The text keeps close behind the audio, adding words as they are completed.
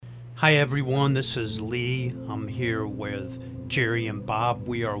Hi everyone, this is Lee. I'm here with Jerry and Bob.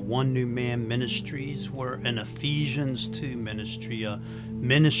 We are One New Man Ministries. We're an Ephesians 2 ministry, a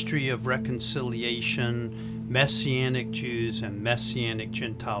ministry of reconciliation, Messianic Jews and Messianic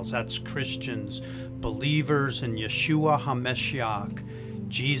Gentiles. That's Christians, believers in Yeshua HaMashiach.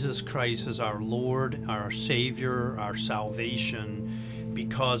 Jesus Christ is our Lord, our Savior, our salvation,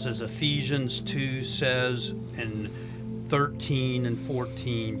 because as Ephesians 2 says in 13 and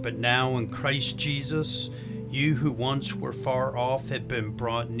 14, but now in Christ Jesus, you who once were far off have been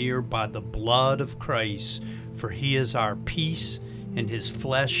brought near by the blood of Christ, for he is our peace. In his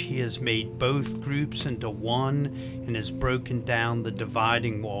flesh he has made both groups into one and has broken down the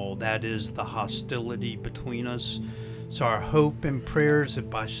dividing wall, that is, the hostility between us. So our hope and prayers that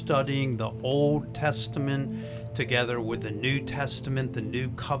by studying the Old Testament together with the New Testament, the New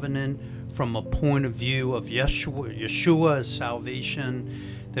Covenant, from a point of view of Yeshua's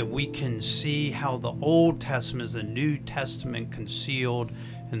salvation, that we can see how the Old Testament is the New Testament concealed,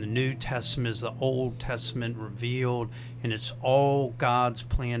 and the New Testament is the Old Testament revealed, and it's all God's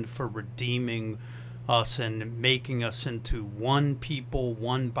plan for redeeming us and making us into one people,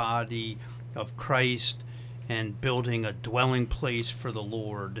 one body of Christ, and building a dwelling place for the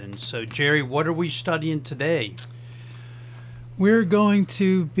Lord. And so, Jerry, what are we studying today? We're going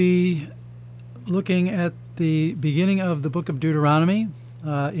to be looking at the beginning of the book of Deuteronomy.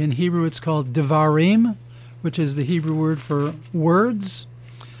 In Hebrew, it's called Devarim, which is the Hebrew word for words.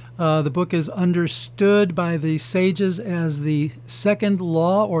 The book is understood by the sages as the second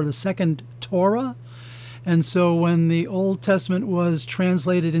law or the second Torah. And so when the Old Testament was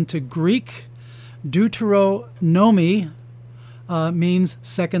translated into Greek, Deuteronomy means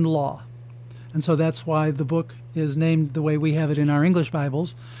second law. And so that's why the book is named the way we have it in our English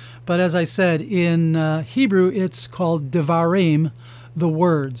Bibles. But as I said, in Hebrew, it's called Devarim, the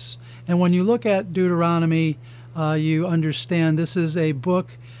words. And when you look at Deuteronomy, you understand this is a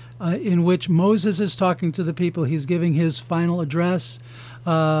book in which Moses is talking to the people. He's giving his final address,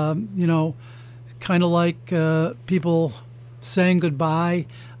 kind of like people saying goodbye.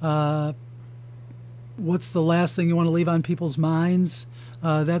 What's the last thing you want to leave on people's minds?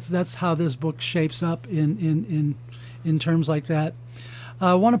 That's how this book shapes up in terms like that.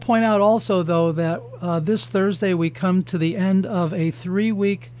 I want to point out also, though, that this Thursday we come to the end of a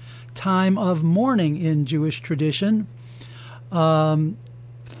 3-week time of mourning in Jewish tradition.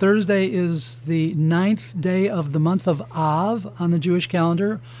 Thursday is the 9th day of the month of Av on the Jewish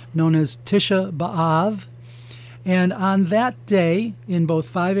calendar, known as Tisha B'Av. And on that day, in both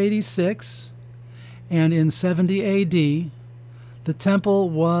 586 and in 70 A.D., the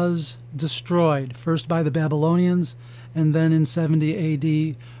temple was destroyed, first by the Babylonians and then in 70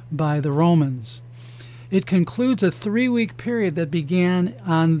 A.D. by the Romans. It concludes a 3-week period that began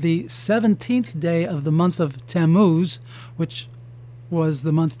on the 17th day of the month of Tammuz, which was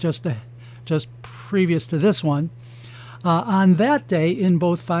the month just previous to this one. On that day, in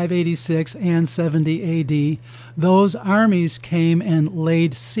both 586 and 70 A.D., those armies came and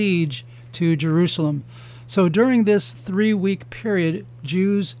laid siege to Jerusalem. So during this 3-week period,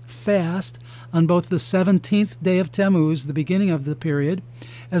 Jews fast on both the 17th day of Tammuz, the beginning of the period,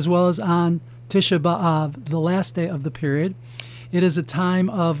 as well as on Tisha B'Av, the last day of the period. It is a time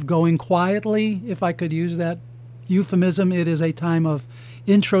of going quietly, if I could use that euphemism. It is a time of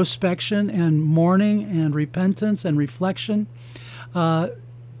introspection and mourning and repentance and reflection.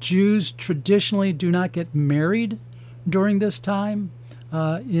 Jews traditionally do not get married during this time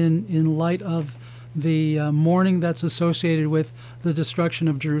in light of the mourning that's associated with the destruction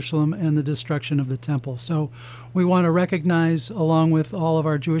of Jerusalem and the destruction of the temple. So we want to recognize, along with all of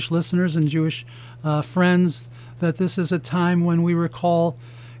our Jewish listeners and Jewish friends, that this is a time when we recall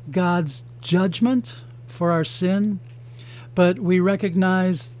God's judgment for our sin, but we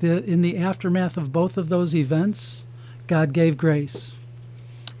recognize that in the aftermath of both of those events, God gave grace.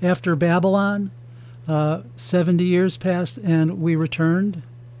 After Babylon, 70 years passed and we returned,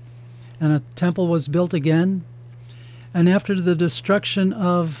 and a temple was built again. And after the destruction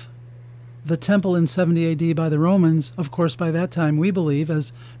of the temple in 70 A.D. by the Romans, of course, by that time we believe,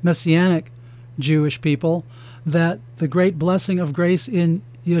 as Messianic Jewish people, that the great blessing of grace in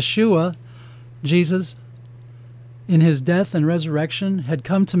Yeshua, Jesus, in his death and resurrection, had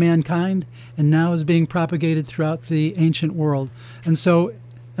come to mankind and now is being propagated throughout the ancient world. And so,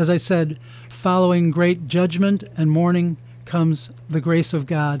 as I said, following great judgment and mourning comes the grace of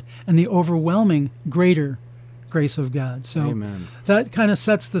God and the overwhelming greater grace of God. So Amen. That kind of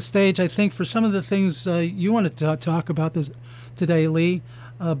sets the stage, I think, for some of the things you wanted to talk about this today, Lee,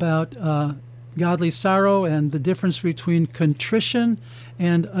 about godly sorrow and the difference between contrition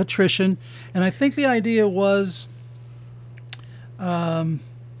and attrition. And I think the idea was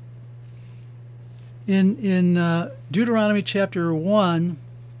in Deuteronomy chapter 1,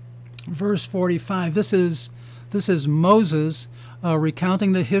 verse 45. This is Moses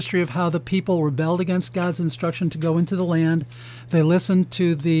recounting the history of how the people rebelled against God's instruction to go into the land. They listened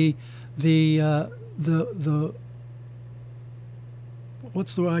to the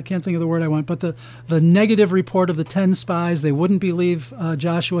what's the word? I can't think of the word I want, but the negative report of the 10 spies. They wouldn't believe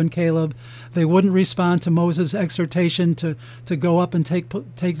Joshua and Caleb. They wouldn't respond to Moses' exhortation to go up and take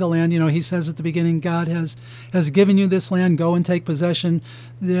the land. He says at the beginning, God has given you this land, go and take possession.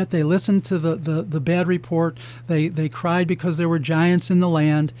 Yet they listened to the bad report. They cried because there were giants in the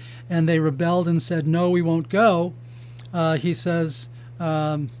land, and they rebelled and said, no, we won't go. He says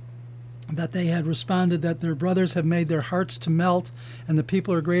that they had responded that their brothers have made their hearts to melt, and the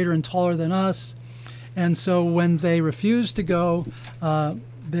people are greater and taller than us. And so when they refused to go,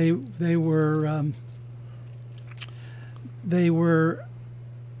 they were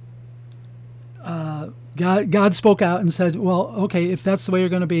God spoke out and said, well, okay, if that's the way you're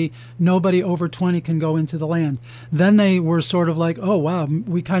going to be, nobody over 20 can go into the land. Then they were sort of like, oh, wow,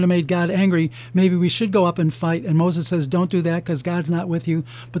 we kind of made God angry. Maybe we should go up and fight. And Moses says, don't do that because God's not with you.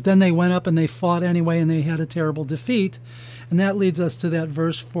 But then they went up and they fought anyway, and they had a terrible defeat. And that leads us to that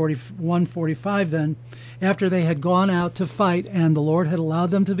verse 45 then. After they had gone out to fight and the Lord had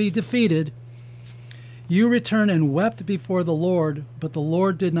allowed them to be defeated, you returned and wept before the Lord, but the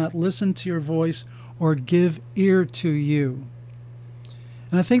Lord did not listen to your voice or give ear to you.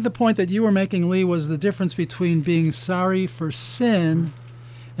 And I think the point that you were making, Lee, was the difference between being sorry for sin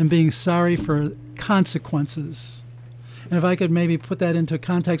and being sorry for consequences. And if I could maybe put that into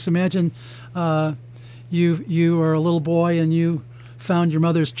context, imagine you are a little boy and you found your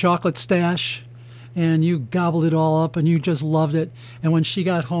mother's chocolate stash and you gobbled it all up and you just loved it. And when she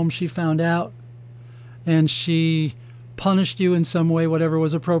got home, she found out and she punished you in some way, whatever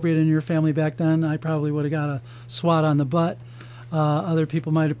was appropriate in your family back then. I probably would have got a swat on the butt. Other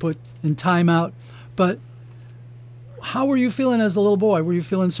people might have put in timeout. But how were you feeling as a little boy? Were you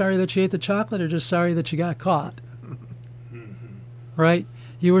feeling sorry that you ate the chocolate or just sorry that you got caught? Right?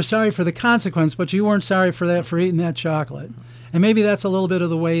 You were sorry for the consequence, but you weren't sorry for eating that chocolate. And maybe that's a little bit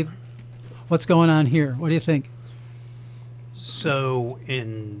of the way what's going on here. What do you think? So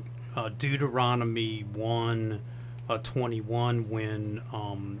in Deuteronomy 1:21,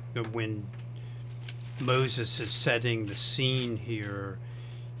 when Moses is setting the scene here,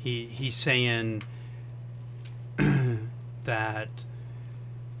 he's saying that,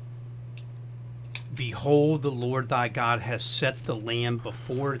 behold, the Lord thy God has set the land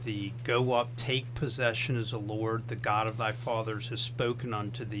before thee. Go up, take possession, as the Lord, the God of thy fathers, has spoken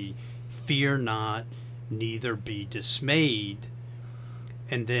unto thee. Fear not, neither be dismayed.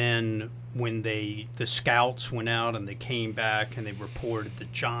 And then when the scouts went out and they came back and they reported the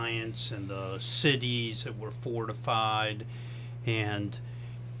giants and the cities that were fortified, and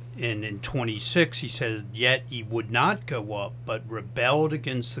in 26 he said, yet ye would not go up, but rebelled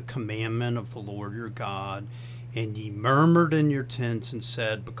against the commandment of the Lord your God, and ye murmured in your tents and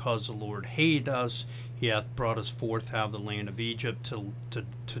said, because the Lord hated us, he hath brought us forth out of the land of Egypt to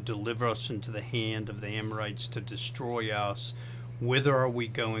deliver us into the hand of the Amorites to destroy us. Whither are we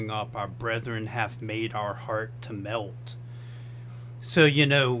going up? Our brethren have made our heart to melt. So,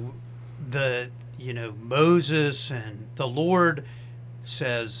 Moses and the Lord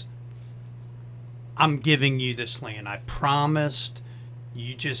says, I'm giving you this land. I promised.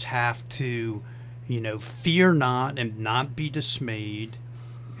 You just have to, fear not and not be dismayed.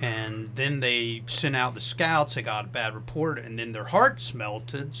 And then they sent out the scouts. They got a bad report, and then their hearts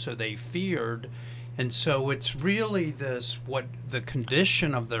melted, so they feared. And so it's really what the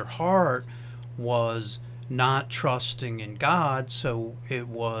condition of their heart was, not trusting in God. So it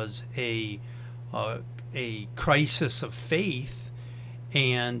was a crisis of faith.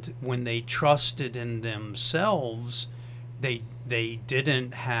 And when they trusted in themselves, they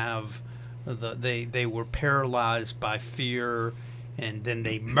didn't have they were paralyzed by fear, and then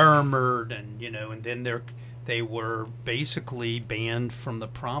they murmured, and and then they were basically banned from the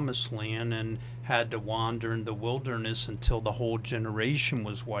promised land and had to wander in the wilderness until the whole generation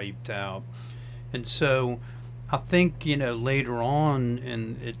was wiped out. And so I think, later on,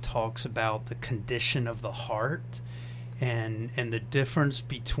 and it talks about the condition of the heart and the difference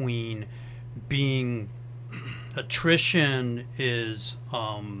between being attrition is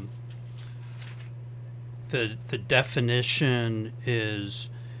the definition is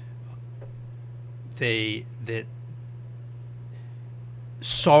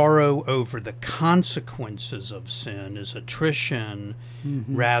sorrow over the consequences of sin is attrition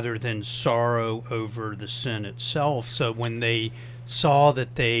rather than sorrow over the sin itself. So when they saw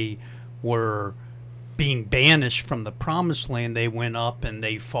that they were being banished from the promised land, they went up and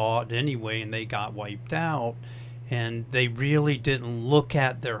they fought anyway, and they got wiped out. And they really didn't look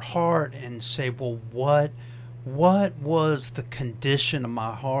at their heart and say, well, what was the condition of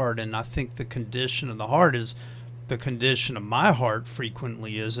my heart? And I think the condition of the heart is the condition of my heart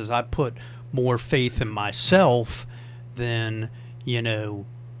frequently is I put more faith in myself than,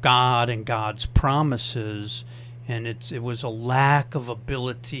 God and God's promises. And it was a lack of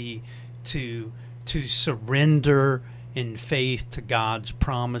ability to surrender in faith to God's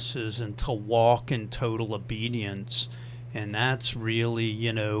promises and to walk in total obedience. And that's really,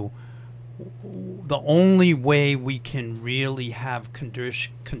 the only way we can really have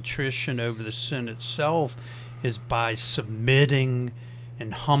contrition over the sin itself is by submitting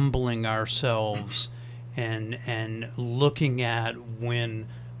and humbling ourselves and looking at when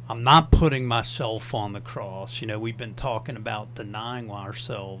I'm not putting myself on the cross. We've been talking about denying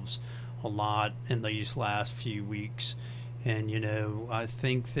ourselves a lot in these last few weeks. And, I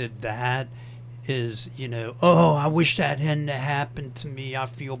think that is, I wish that hadn't happened to me. I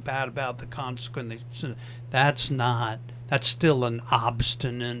feel bad about the consequences. That's still an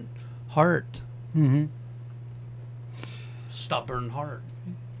obstinate heart. Mm-hmm. Stubborn heart.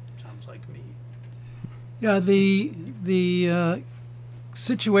 Sounds like me. Yeah, the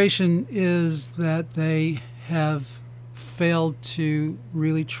situation is that they have failed to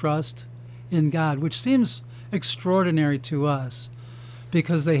really trust in God, which seems extraordinary to us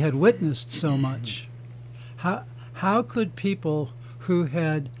because they had witnessed so much. How could people who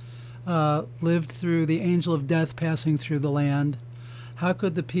had lived through the angel of death passing through the land, how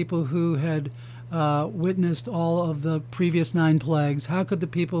could the people who had witnessed all of the previous 9 plagues, how could the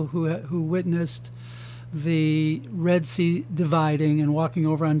people who witnessed the Red Sea dividing and walking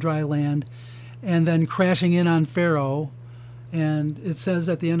over on dry land and then crashing in on Pharaoh? And it says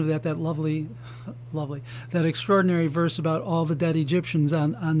at the end of that lovely, that extraordinary verse about all the dead Egyptians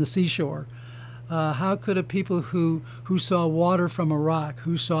on the seashore. How could a people who saw water from a rock,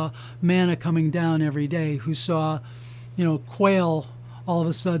 who saw manna coming down every day, who saw, quail all of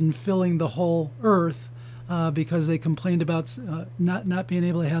a sudden filling the whole earth because they complained about not being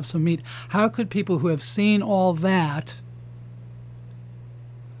able to have some meat, how could people who have seen all that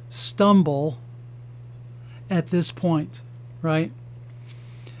stumble at this point? Right?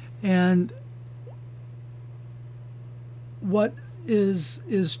 And what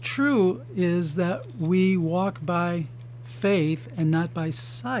is true is that we walk by faith and not by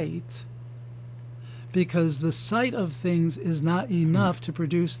sight, because the sight of things is not enough to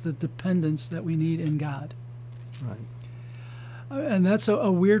produce the dependence that we need in God. Right. And that's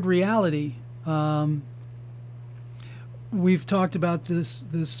a weird reality. We've talked about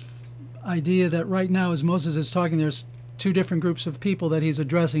this idea that right now, as Moses is talking, there's 2 different groups of people that he's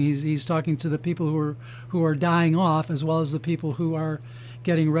addressing. He's talking to the people who are dying off, as well as the people who are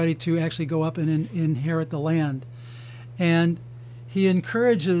getting ready to actually go up and inherit the land. And he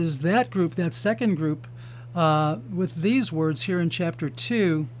encourages that group, that second group, with these words here in chapter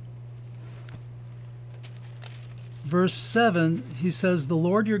 2, verse 7. He says, "The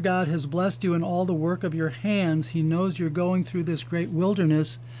Lord your God has blessed you in all the work of your hands. He knows you're going through this great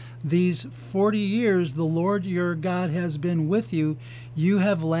wilderness. These 40 years the Lord your God has been with you. You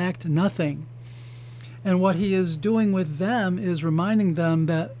have lacked nothing." And what he is doing with them is reminding them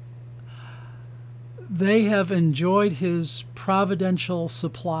that they have enjoyed his providential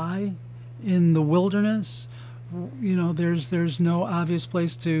supply in the wilderness. There's no obvious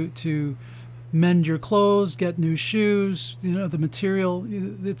place to mend your clothes, get new shoes, the material.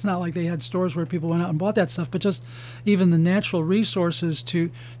 It's not like they had stores where people went out and bought that stuff, but just even the natural resources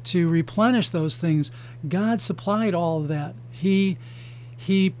to replenish those things. God supplied all of that. He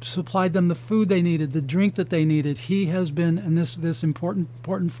supplied them the food they needed, the drink that they needed. He has been, and this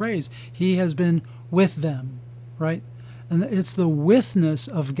important phrase, he has been with them, right? And it's the withness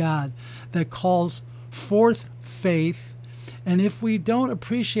of God that calls forth faith. And if we don't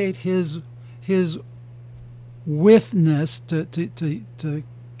appreciate his withness, to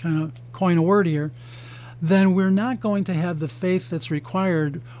kind of coin a word here, then we're not going to have the faith that's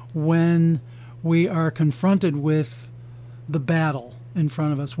required when we are confronted with the battle in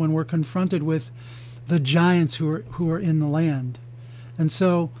front of us, when we're confronted with the giants who are in the land. And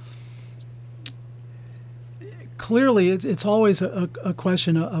so clearly it's always a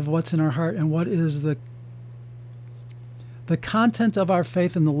question of what's in our heart and what is the content of our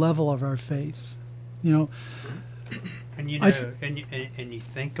faith and the level of our faith. And you know, and you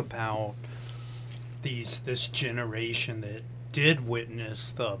think about this generation that did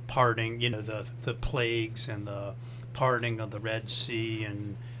witness the parting, you know, the plagues and the parting of the Red Sea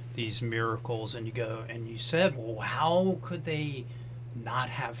and these miracles, and you go and you said, well, how could they not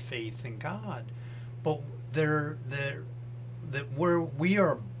have faith in God? But we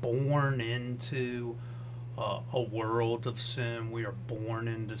are born into a world of sin. We are born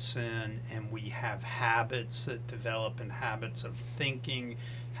into sin, and we have habits that develop, and habits of thinking,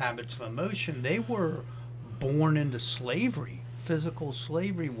 habits of emotion. They were born into slavery, physical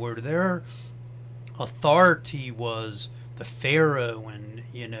slavery, where their authority was the Pharaoh and,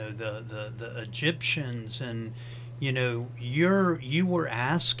 you know, the Egyptians, and, you know, you were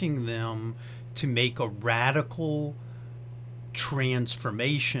asking them to make a radical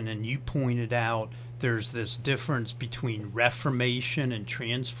transformation, and you pointed out there's this difference between reformation and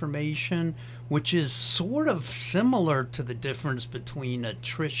transformation, which is sort of similar to the difference between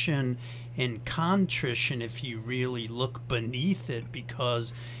attrition and contrition if you really look beneath it,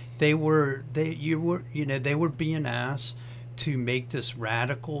 because they were being asked to make this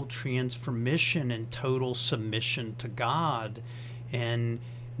radical transformation and total submission to God, and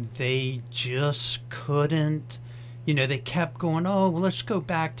they just couldn't. You know, they kept going, oh, well, let's go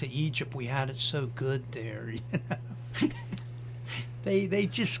back to Egypt. We had it so good there. You know, they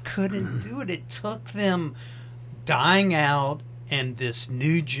just couldn't do it. It took them dying out and this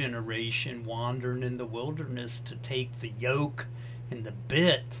new generation wandering in the wilderness to take the yoke and the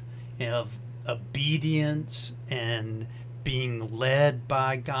bit of obedience and being led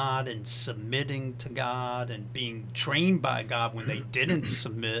by God and submitting to God and being trained by God when they didn't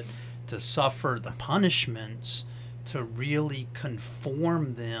submit to suffer the punishments, to really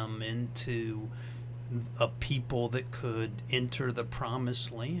conform them into a people that could enter the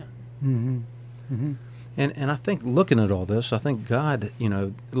promised land. Mm-hmm. Mm-hmm. And I think looking at all this, I think God, you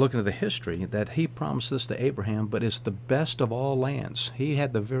know, looking at the history, that he promised this to Abraham, but it's the best of all lands. He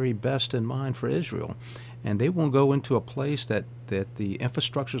had the very best in mind for Israel. And they won't go into a place that the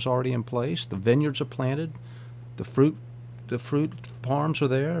infrastructure's already in place, the vineyards are planted, the fruit farms are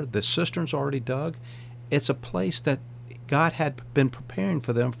there, the cisterns already dug. It's a place that God had been preparing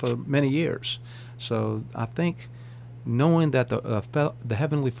for them for many years. So I think knowing that the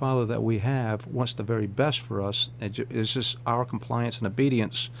Heavenly Father that we have wants the very best for us, it's just our compliance and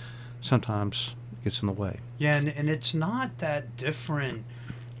obedience sometimes gets in the way. Yeah, and it's not that different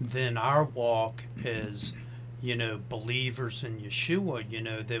than our walk as, you know, believers in Yeshua. You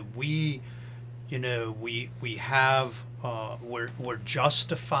know, that we have we're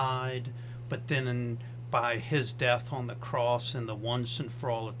justified, but then by his death on the cross and the once and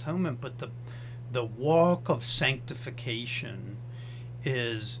for all atonement. But the walk of sanctification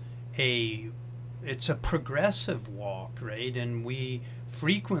is it's a progressive walk, right? And we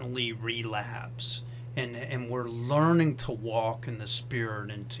frequently relapse, and we're learning to walk in the Spirit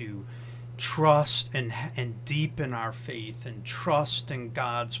and to trust and deepen our faith and trust in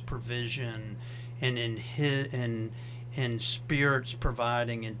God's provision and in Spirit's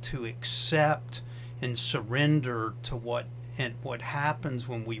providing, and to accept and surrender to what happens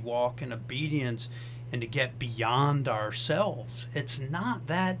when we walk in obedience, and to get beyond ourselves. It's not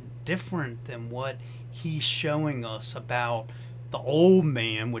that different than what he's showing us about the old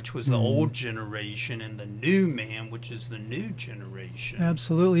man, which was the old generation, and the new man, which is the new generation.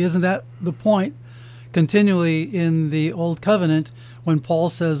 Absolutely. Isn't that the point? Continually in the Old Covenant, when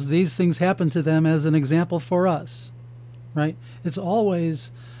Paul says these things happen to them as an example for us, right? It's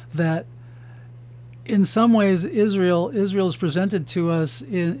always that in some ways Israel is presented to us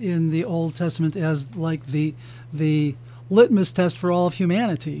in the Old Testament as like the litmus test for all of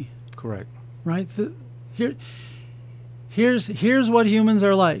humanity. Correct. Right? Here's what humans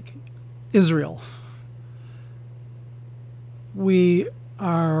are like. Israel. We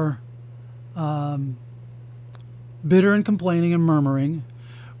are bitter and complaining and murmuring.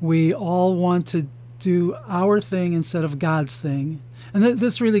 We all want to do our thing instead of God's thing. And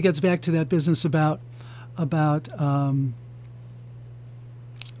this really gets back to that business about why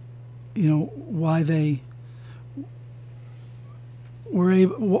they were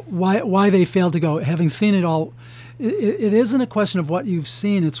why they failed to go, having seen it all. It isn't a question of what you've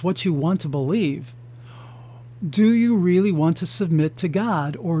seen, it's what you want to believe. Do you really want to submit to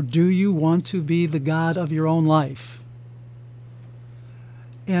God, or do you want to be the God of your own life?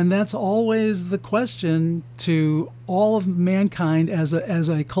 And that's always the question to all of mankind as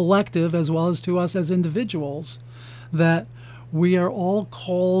a collective, as well as to us as individuals, that we are all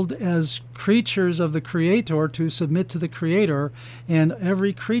called as creatures of the Creator to submit to the Creator, and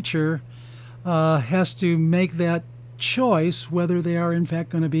every creature has to make that choice whether they are in fact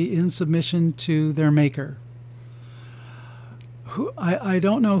going to be in submission to their Maker. I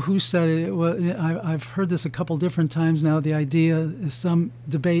don't know who said it. I've heard this a couple different times now. The idea is some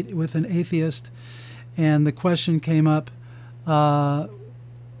debate with an atheist, and the question came up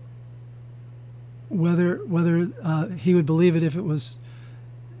whether he would believe it if it was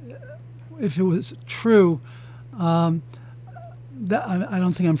true. I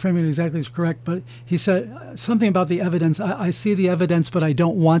don't think I'm framing it exactly correct, but he said something about the evidence. I see the evidence, but I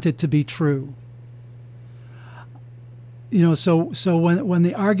don't want it to be true. So when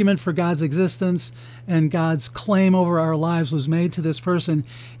the argument for God's existence and God's claim over our lives was made to this person,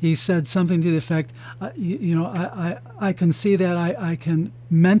 he said something to the effect, I can see that, I can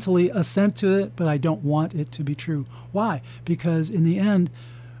mentally assent to it, but I don't want it to be true. Why? Because in the end,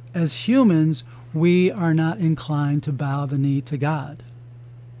 as humans, we are not inclined to bow the knee to God.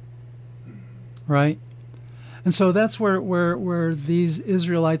 Right? And so that's where these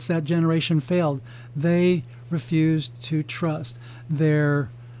Israelites, that generation, failed. They refused to trust. Their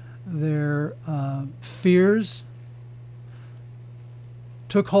fears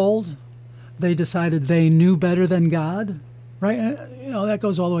took hold. They decided they knew better than God, right? And, that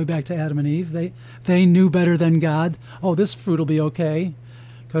goes all the way back to Adam and Eve. They knew better than God. Oh, this fruit will be okay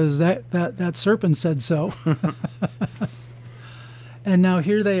because that serpent said so. And now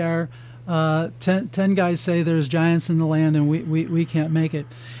here they are. 10 guys say there's giants in the land and we can't make it.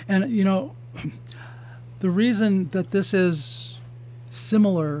 And, the reason that this is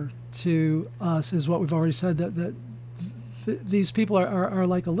similar to us is what we've already said, that these people are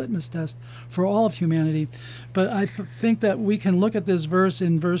like a litmus test for all of humanity. But I think that we can look at this verse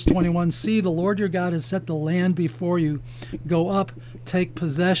in verse 21. See, the Lord your God has set the land before you. Go up, take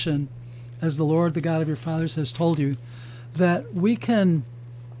possession, as the Lord, the God of your fathers, has told you. That we can,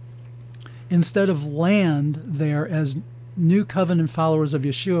 instead of land there as new covenant followers of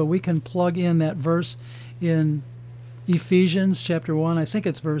Yeshua, we can plug in that verse in Ephesians chapter 1, I think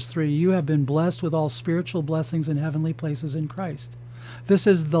it's verse 3, you have been blessed with all spiritual blessings in heavenly places in Christ. This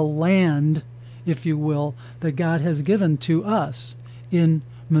is the land, if you will, that God has given to us in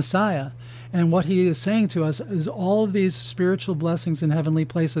Messiah. And what he is saying to us is all of these spiritual blessings in heavenly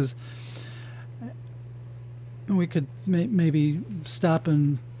places. We could maybe stop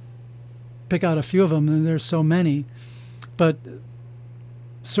and pick out a few of them, and there's so many. But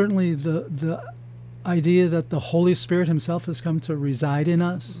certainly the idea that the Holy Spirit himself has come to reside in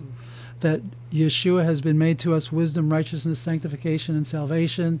us, that Yeshua has been made to us wisdom, righteousness, sanctification, and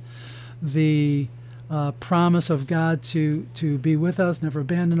salvation, the promise of God to be with us, never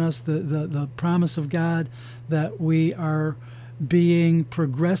abandon us, the promise of God that we are being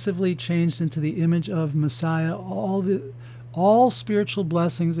progressively changed into the image of Messiah, all spiritual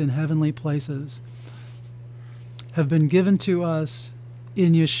blessings in heavenly places have been given to us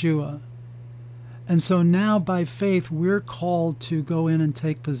in Yeshua. And so now by faith, we're called to go in and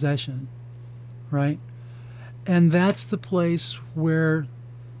take possession, right? And that's the place where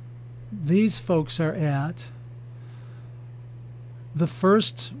these folks are at. The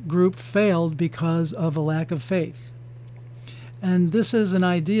first group failed because of a lack of faith. And this is an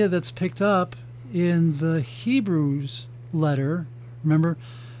idea that's picked up in the Hebrews letter. Remember,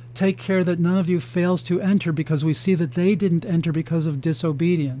 take care that none of you fails to enter, because we see that they didn't enter because of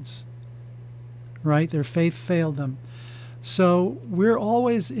disobedience. Right? Their faith failed them. So we're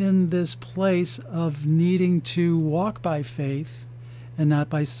always in this place of needing to walk by faith and not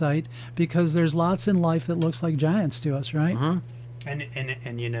by sight, because there's lots in life that looks like giants to us, right? Uh-huh.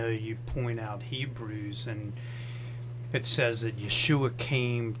 And you point out Hebrews, and it says that Yeshua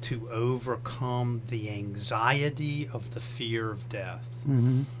came to overcome the anxiety of the fear of death.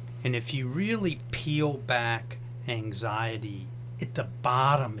 Mm-hmm. And if you really peel back anxiety, at the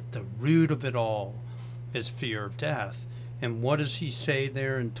bottom, at the root of it all, is fear of death. And what does he say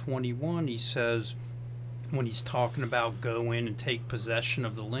there in 21? He says, when he's talking about go in and take possession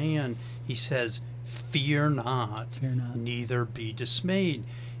of the land, he says, fear not, neither be dismayed.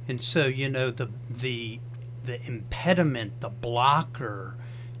 And so, the impediment, the blocker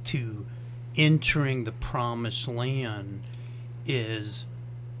to entering the promised land is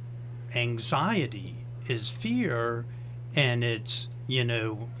anxiety, is fear. And it's,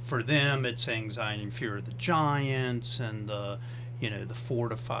 for them, it's anxiety and fear of the giants and the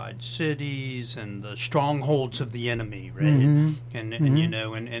fortified cities and the strongholds of the enemy, right? Mm-hmm.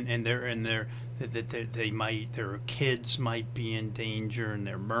 And their kids might be in danger, and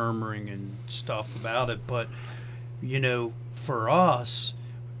they're murmuring and stuff about it. But, for us,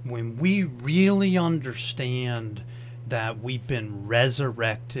 when we really understand that we've been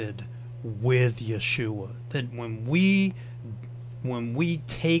resurrected with Yeshua. That when we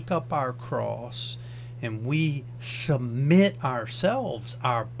take up our cross and we submit ourselves,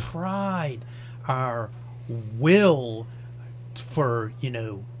 our pride, our will for,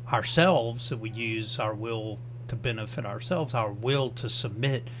 ourselves, that we use our will to benefit ourselves, our will to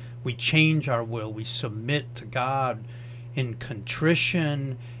submit, we change our will, we submit to God in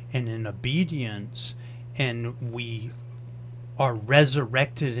contrition and in obedience, and we are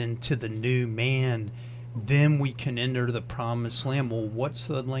resurrected into the new man, then we can enter the promised land. Well, what's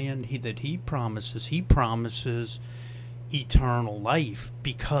the land that he promises? He promises eternal life,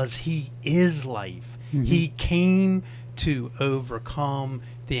 because he is life. Mm-hmm. He came to overcome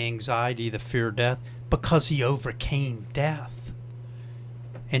the anxiety, the fear of death, because he overcame death.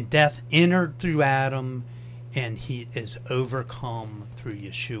 And death entered through Adam, and he is overcome through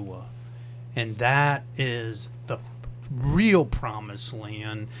Yeshua. And that is the real promised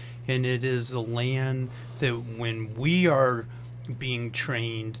land, and it is the land that when we are being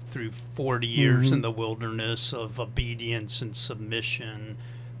trained through 40 years mm-hmm. in the wilderness of obedience and submission,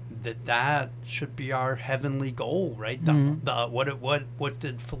 that should be our heavenly goal, right? Mm-hmm. What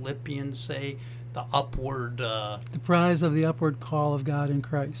did Philippians say? The upward the prize of the upward call of God in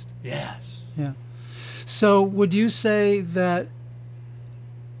Christ. Yes. Yeah. So would you say that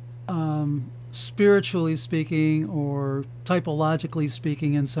spiritually speaking, or typologically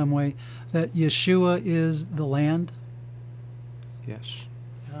speaking in some way, that Yeshua is the land? Yes.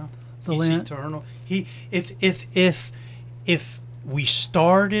 Yeah. The He's land. Eternal. If we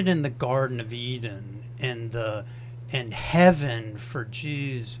started in the Garden of Eden, and heaven for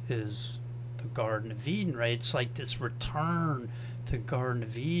Jews is the Garden of Eden, right? It's like this return to the Garden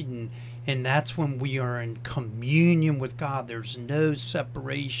of Eden, and that's when we are in communion with God. There's no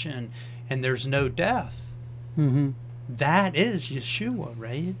separation, and there's no death. Mm-hmm. That is Yeshua,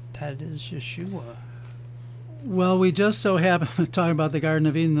 right? That is Yeshua. Well, we just so happen to talk about the Garden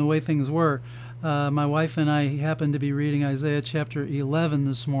of Eden, the way things were. My wife and I happened to be reading Isaiah chapter 11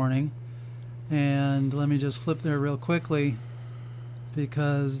 this morning. And let me just flip there real quickly,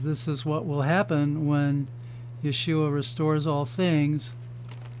 because this is what will happen when Yeshua restores all things.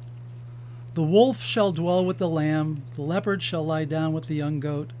 The wolf shall dwell with the lamb, the leopard shall lie down with the young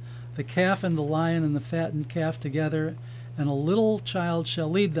goat, the calf and the lion and the fattened calf together, and a little child shall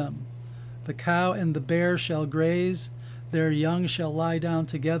lead them. The cow and the bear shall graze, their young shall lie down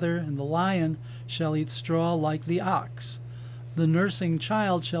together, and the lion shall eat straw like the ox. The nursing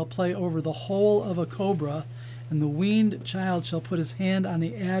child shall play over the hole of a cobra, and the weaned child shall put his hand on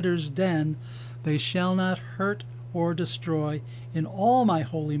the adder's den. They shall not hurt or destroy in all my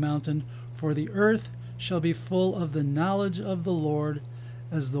holy mountain, for the earth shall be full of the knowledge of the Lord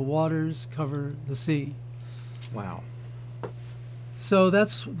as the waters cover the sea. Wow. So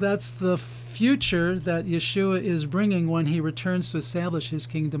that's the future that Yeshua is bringing when he returns to establish his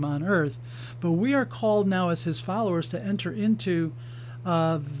kingdom on earth. But we are called now as his followers to enter into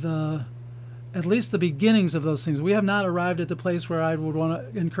at least the beginnings of those things. We have not arrived at the place where I would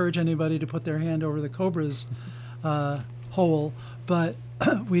want to encourage anybody to put their hand over the cobra's hole, but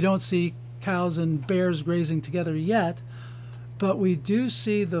we don't see cows and bears grazing together yet. But we do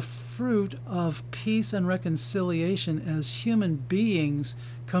see the fruit of peace and reconciliation as human beings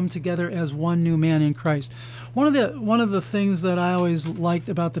come together as one new man in Christ. One of the things that I always liked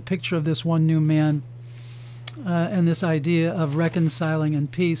about the picture of this one new man and this idea of reconciling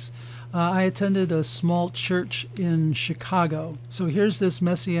and peace, I attended a small church in Chicago. So here's this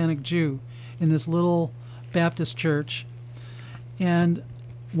Messianic Jew in this little Baptist church, and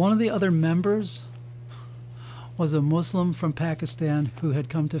one of the other members was a Muslim from Pakistan who had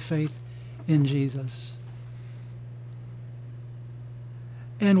come to faith in Jesus.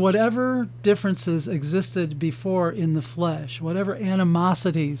 And whatever differences existed before in the flesh, whatever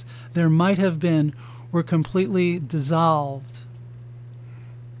animosities there might have been, were completely dissolved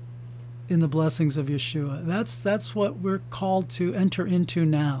in the blessings of Yeshua. That's what we're called to enter into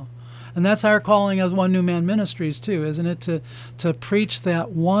now. And that's our calling as One New Man Ministries too, isn't it? To preach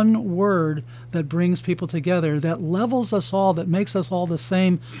that one word that brings people together, that levels us all, that makes us all the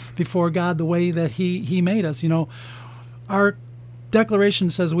same before God the way that He made us. You know, our declaration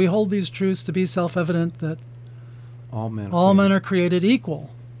says we hold these truths to be self-evident, that all men are created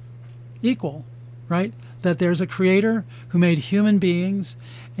equal, right? That there's a creator who made human beings,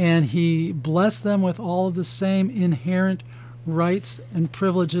 and he blessed them with all of the same inherent rights and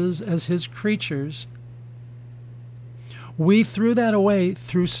privileges as his creatures. We threw that away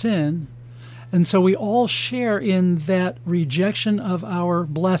through sin, and so we all share in that rejection of our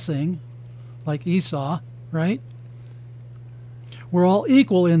blessing, like Esau, right? We're all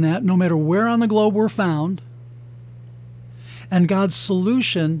equal in that, no matter where on the globe we're found. And God's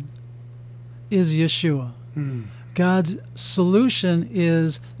solution is Yeshua. God's solution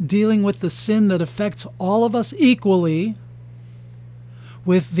is dealing with the sin that affects all of us equally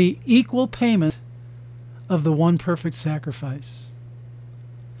with the equal payment of the one perfect sacrifice.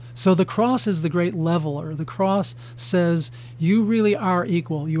 So the cross is the great leveler. The cross says you really are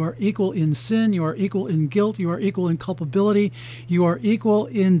equal. You are equal in sin. You are equal in guilt. You are equal in culpability. You are equal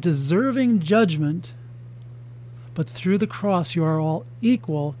in deserving judgment. But through the cross, you are all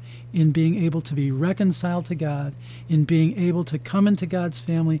equal in being able to be reconciled to God, in being able to come into God's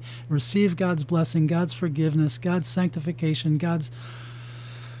family, receive God's blessing, God's forgiveness, God's sanctification, God's...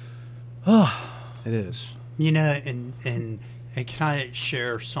 It is. You know, and can I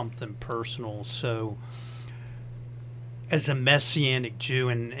share something personal? So, as a Messianic Jew,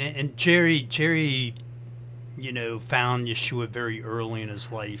 and Jerry, you know, found Yeshua very early in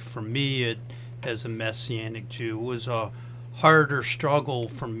his life. For me, as a Messianic Jew, it was a harder struggle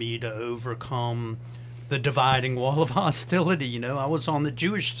for me to overcome the dividing wall of hostility. You know, I was on the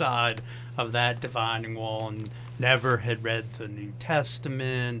Jewish side of that dividing wall and never had read the New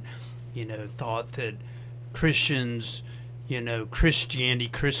Testament, you know, thought that Christians, you know,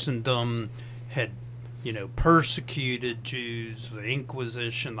 Christendom had, you know, persecuted Jews, the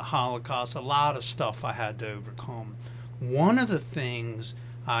Inquisition, the Holocaust, a lot of stuff I had to overcome. One of the things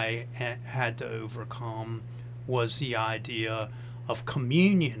I had to overcome was the idea of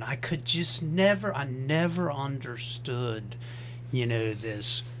communion. I never understood, you know,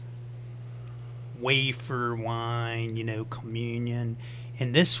 this wafer wine, you know, communion.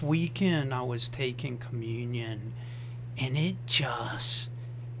 And this weekend I was taking communion, and it just,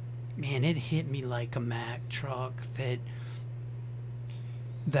 man, it hit me like a Mack truck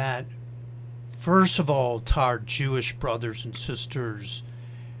that first of all, to our Jewish brothers and sisters,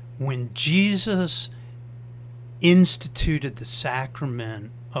 when Jesus instituted the sacrament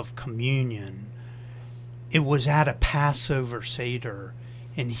of communion, it was at a Passover Seder,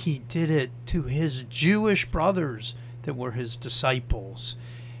 and he did it to his Jewish brothers that were his disciples.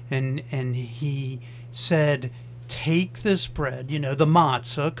 And he said, take this bread, you know, the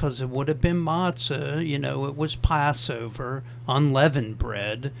matzah, because it would have been matzah, you know, it was Passover, unleavened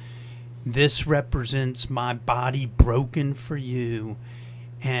bread. This represents my body broken for you.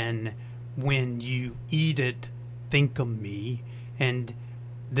 And when you eat it, think of me. And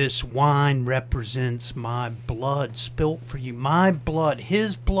this wine represents my blood spilt for you. My blood,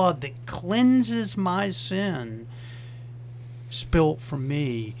 his blood that cleanses my sin, spilt for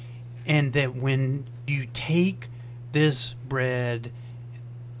me. And that when you take this bread,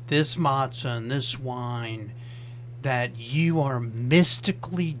 this matzah, and this wine, that you are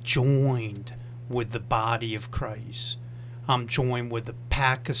mystically joined with the body of Christ. I'm joined with a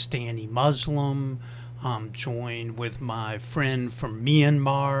Pakistani Muslim. I'm joined with my friend from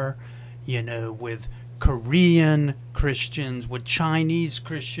Myanmar, you know, with Korean Christians, with Chinese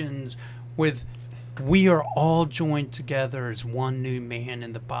Christians, we are all joined together as one new man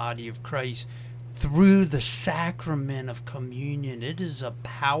in the body of Christ through the sacrament of communion. It is a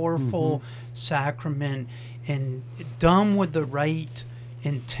powerful sacrament, and done with the right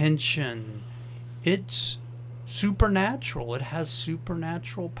intention, it's supernatural. It has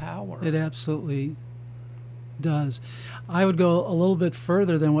supernatural power. It absolutely does. I would go a little bit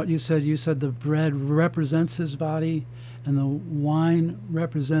further than what you said. You said the bread represents his body and the wine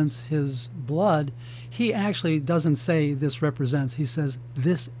represents his blood. He actually doesn't say this represents. He says,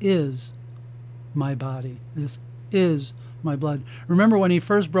 this is my body. This is my blood. Remember when he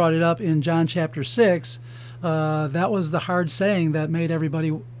first brought it up in John chapter 6, that was the hard saying that made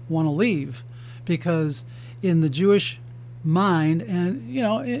everybody want to leave, because in the Jewish mind and, you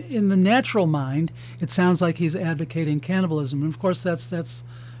know, in the natural mind, it sounds like he's advocating cannibalism. And of course, that's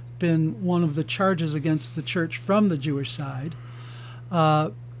been one of the charges against the church from the Jewish side,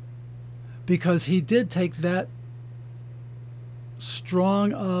 because he did take that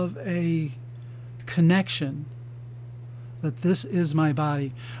strong of a connection that this is my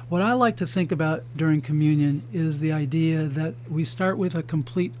body. What I like to think about during communion is the idea that we start with a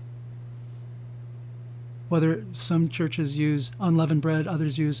complete, whether some churches use unleavened bread,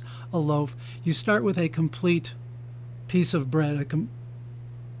 others use a loaf. You start with a complete piece of bread,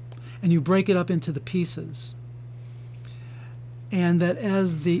 and you break it up into the pieces. And that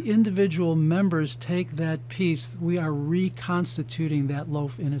as the individual members take that piece, we are reconstituting that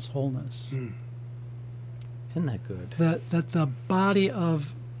loaf in its wholeness. Isn't that good? That the body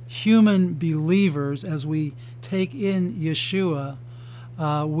of human believers, as we take in Yeshua,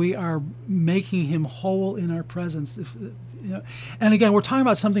 we are making him whole in our presence. And again, we're talking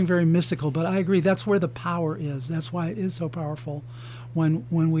about something very mystical, but I agree that's where the power is. That's why it is so powerful when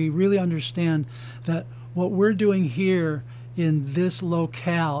we really understand that what we're doing here in this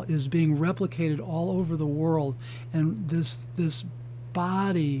locale is being replicated all over the world, and this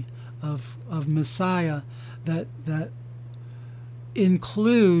body of Messiah that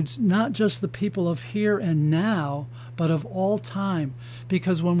includes not just the people of here and now, but of all time.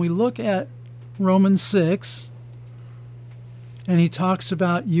 Because when we look at Romans 6, and he talks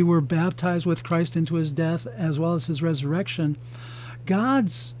about you were baptized with Christ into his death as well as his resurrection,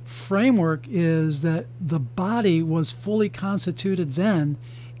 God's framework is that the body was fully constituted then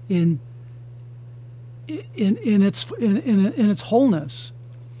in its wholeness.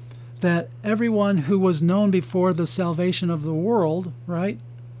 That everyone who was known before the salvation of the world, right,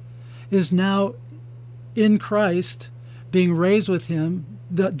 is now in Christ, being raised with him,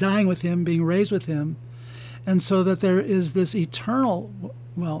 dying with him, being raised with him. And so that there is this eternal,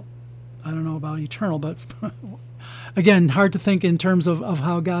 well, I don't know about eternal, but again, hard to think in terms of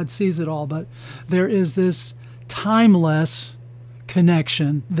how God sees it all, but there is this timeless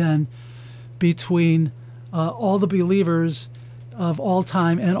connection then between all the believers of all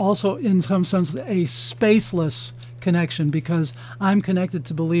time, and also in some sense a spaceless connection, because I'm connected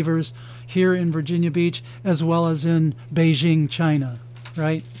to believers here in Virginia Beach as well as in Beijing, China,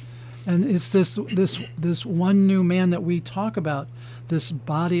 right? And it's this one new man that we talk about, this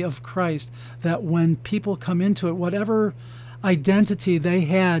body of Christ, that when people come into it, whatever identity they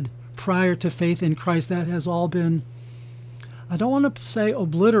had prior to faith in Christ, that has all been, I don't want to say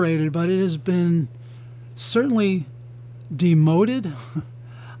obliterated, but it has been certainly demoted,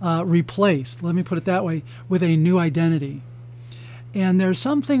 replaced, let me put it that way, with a new identity. And there's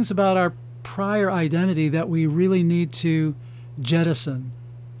some things about our prior identity that we really need to jettison,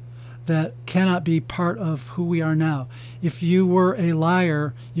 that cannot be part of who we are now. If you were a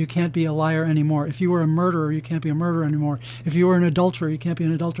liar, you can't be a liar anymore. If you were a murderer, you can't be a murderer anymore. If you were an adulterer, you can't be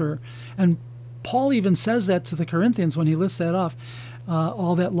an adulterer. And Paul even says that to the Corinthians when he lists that off,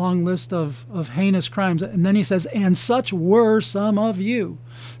 all that long list of heinous crimes. And then he says, and such were some of you.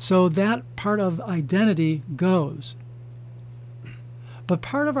 So that part of identity goes. But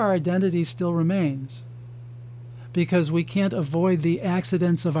part of our identity still remains, because we can't avoid the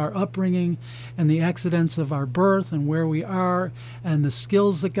accidents of our upbringing and the accidents of our birth and where we are and the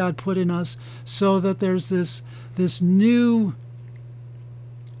skills that God put in us, so that there's this new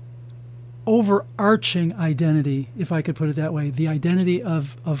overarching identity, if I could put it that way, the identity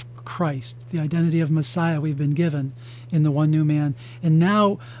of Christ, the identity of Messiah we've been given in the one new man. And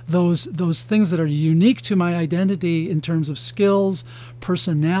now those things that are unique to my identity in terms of skills,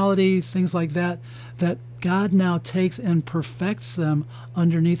 personality, things like that, that God now takes and perfects them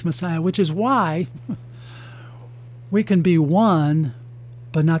underneath Messiah, which is why we can be one,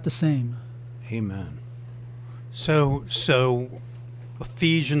 but not the same. Amen. So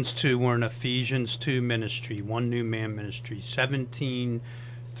Ephesians 2, we're in Ephesians 2 ministry, one new man ministry, 17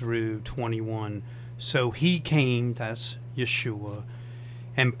 through 21. So he came, that's Yeshua,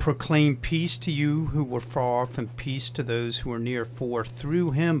 and proclaimed peace to you who were far off and peace to those who are near. For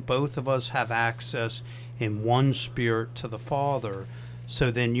through him both of us have access in one spirit to the Father.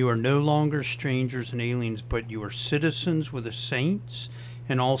 So then you are no longer strangers and aliens, but you are citizens with the saints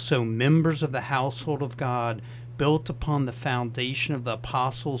and also members of the household of God, built upon the foundation of the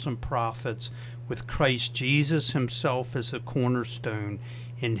apostles and prophets, with Christ Jesus himself as the cornerstone.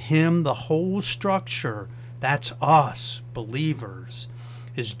 In him the whole structure, that's us, believers,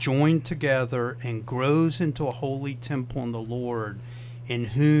 is joined together and grows into a holy temple in the Lord, in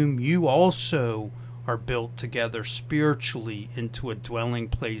whom you also are built together spiritually into a dwelling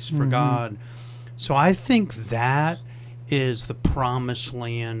place for God. So I think that is the promised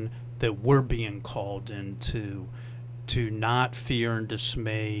land that we're being called into, to not fear and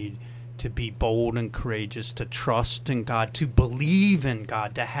dismayed, to be bold and courageous, to trust in God, to believe in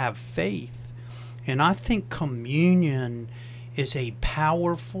God, to have faith. And I think communion is a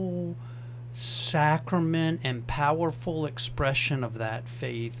powerful sacrament and powerful expression of that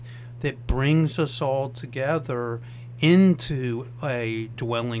faith that brings us all together into a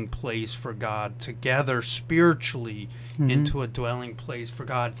dwelling place for God, together spiritually into a dwelling place for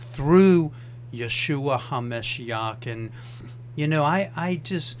God through Yeshua HaMashiach. And, I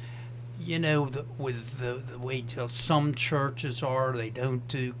just, with the way some churches are, they don't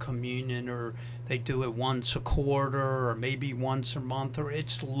do communion, or they do it once a quarter or maybe once a month, or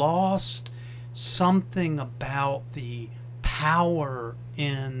it's lost something about the power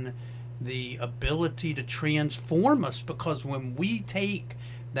in the ability to transform us, because when we take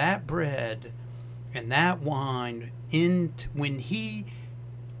that bread and that wine when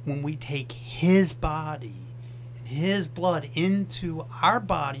we take his body and his blood into our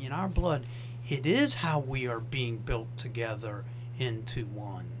body and our blood, it is how we are being built together into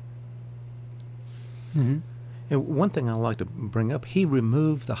one. Mm-hmm. And one thing I like to bring up, he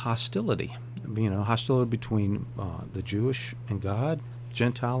removed the hostility. Hostility between the Jewish and God,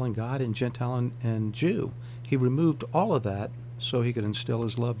 Gentile and God, and Gentile and Jew. He removed all of that so he could instill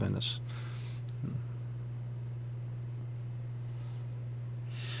his love in us.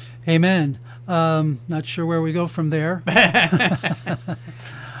 Amen. Not sure where we go from there.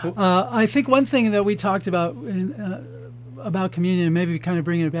 I think one thing that we talked about about communion, and maybe kind of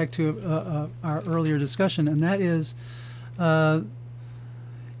bringing it back to our earlier discussion, and that is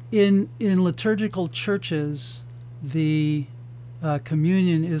in liturgical churches, the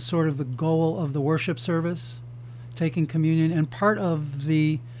communion is sort of the goal of the worship service, taking communion, and part of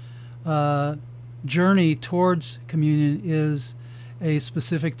the journey towards communion is a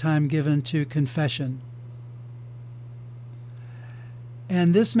specific time given to confession.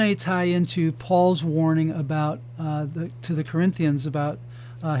 And this may tie into Paul's warning about to the Corinthians about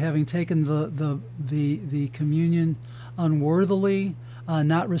having taken the communion unworthily,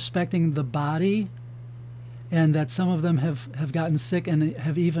 not respecting the body, and that some of them have gotten sick and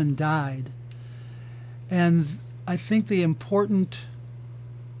have even died. And I think the important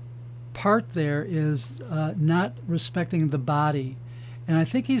part there is not respecting the body. And I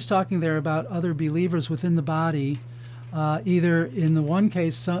think he's talking there about other believers within the body. Either in the one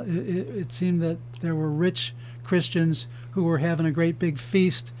case, it seemed that there were rich Christians who were having a great big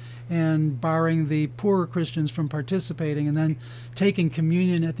feast and barring the poorer Christians from participating, and then taking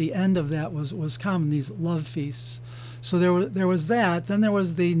communion at the end of that was common, these love feasts. So there was that. Then there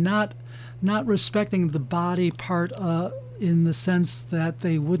was the not respecting the body part in the sense that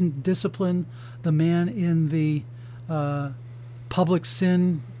they wouldn't discipline the man in the public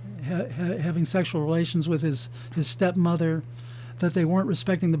sin, having sexual relations with his stepmother, that they weren't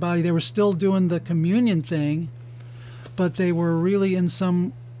respecting the body. They were still doing the communion thing, but they were really in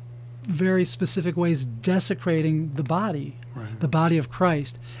some very specific ways desecrating the body, right, the body of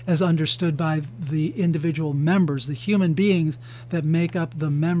Christ, as understood by the individual members, the human beings that make up the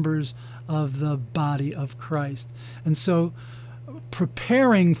members of the body of Christ. And so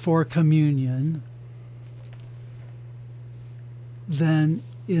preparing for communion then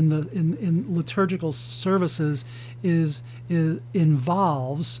in liturgical services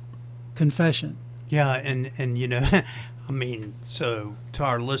involves confession. Yeah, and I mean, so to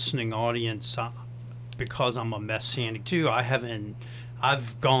our listening audience, because I'm a Messianic Jew,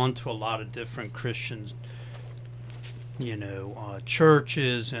 I've gone to a lot of different Christians,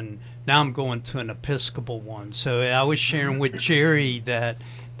 churches, and now I'm going to an Episcopal one. So I was sharing with Jerry that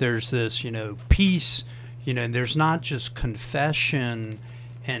there's this, peace, and there's not just confession,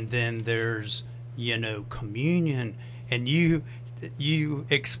 and then there's, communion, and you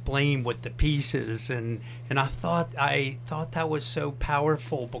explain what the peace is, and I thought that was so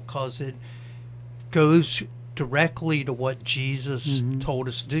powerful because it goes directly to what Jesus told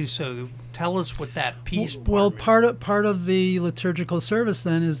us to do. So tell us what that peace part of the liturgical service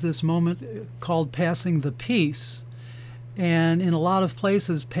then is this moment called passing the peace. And in a lot of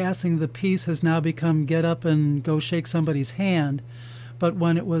places, passing the peace has now become get up and go shake somebody's hand. But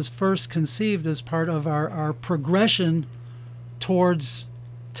when it was first conceived as part of our progression towards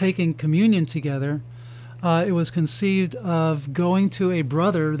taking communion together, it was conceived of going to a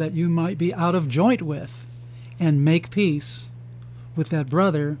brother that you might be out of joint with and make peace with that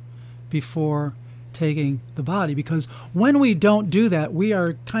brother before taking the body. Because when we don't do that, we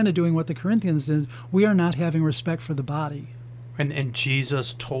are kind of doing what the Corinthians did. We are not having respect for the body. And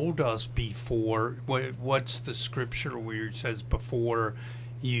Jesus told us before, what's the scripture where it says before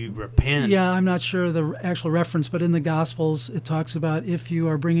you repent? Yeah, I'm not sure the actual reference, but in the Gospels it talks about if you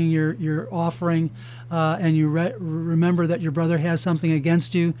are bringing your offering and you remember that your brother has something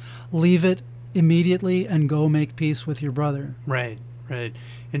against you, leave it immediately and go make peace with your brother. Right.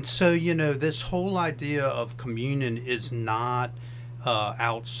 And so, this whole idea of communion is not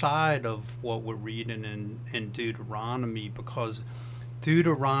outside of what we're reading in Deuteronomy, because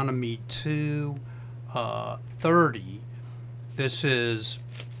Deuteronomy 2:30, this is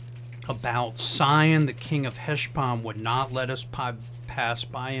about Sihon, the king of Heshbon, would not let us pass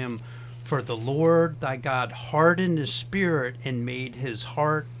by him, for the Lord thy God hardened his spirit and made his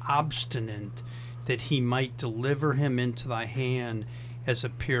heart obstinate, that he might deliver him into thy hand, as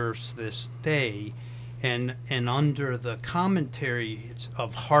appears this day. And under the commentary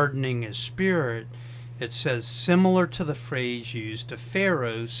of hardening his spirit, it says, similar to the phrase used to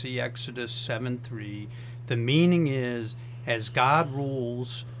Pharaoh, see Exodus 7:3, the meaning is, as God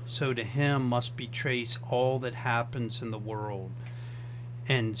rules, so to him must be traced all that happens in the world.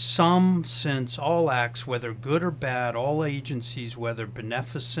 In some sense, all acts, whether good or bad, all agencies, whether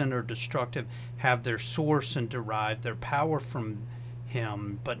beneficent or destructive, have their source and derive their power from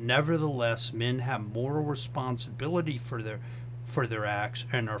him. But nevertheless, men have moral responsibility for their acts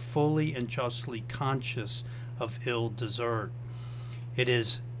and are fully and justly conscious of ill desert. It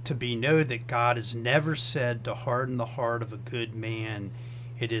is to be known that God is never said to harden the heart of a good man.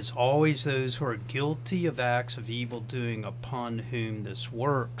 It is always those who are guilty of acts of evil doing upon whom this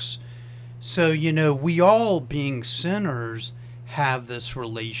works. So, we all, being sinners, have this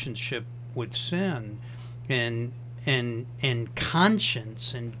relationship with sin. And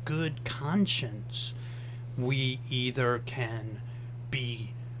conscience and good conscience, we either can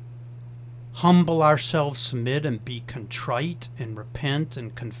humble ourselves, submit, and be contrite, and repent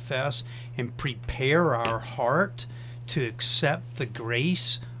and confess, and prepare our heart to accept the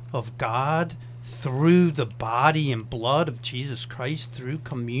grace of God through the body and blood of Jesus Christ, through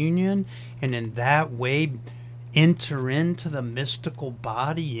communion, and in that way enter into the mystical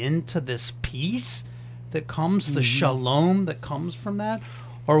body, into this peace that comes, the shalom that comes from that.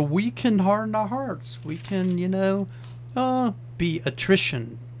 Or we can harden our hearts. We can, be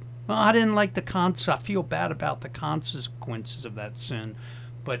attrition. Well, I didn't like the I feel bad about the consequences of that sin.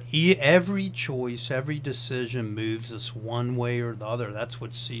 But every choice, every decision moves us one way or the other. That's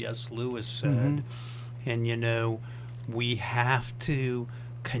what C.S. Lewis said. And, we have to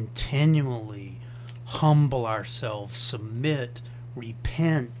continually humble ourselves, submit,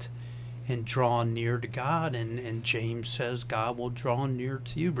 repent, and draw near to God. And James says God will draw near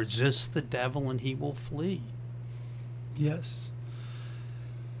to you. Resist the devil and he will flee. Yes.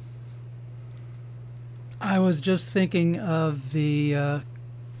 I was just thinking of the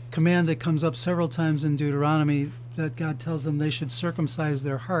command that comes up several times in Deuteronomy, that God tells them they should circumcise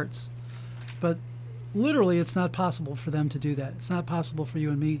their hearts. But literally, it's not possible for them to do that. It's not possible for you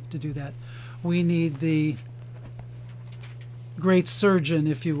and me to do that. We need the great surgeon,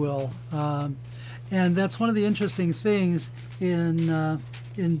 if you will. And that's one of the interesting things in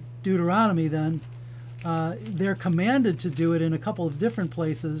Deuteronomy then. They're commanded to do it in a couple of different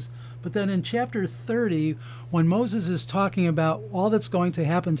places. But then in chapter 30, when Moses is talking about all that's going to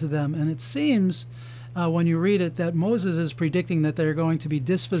happen to them, and it seems when you read it that Moses is predicting that they're going to be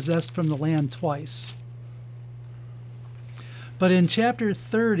dispossessed from the land twice. But in chapter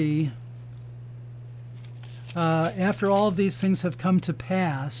 30, after all of these things have come to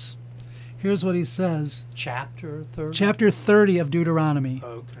pass, here's what he says. Chapter 30? Chapter 30 of Deuteronomy.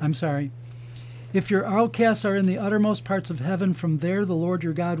 Okay. I'm sorry. If your outcasts are in the uttermost parts of heaven, from there the Lord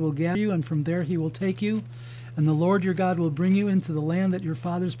your God will gather you, and from there he will take you. And the Lord your God will bring you into the land that your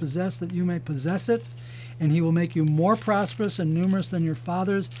fathers possessed, that you may possess it. And he will make you more prosperous and numerous than your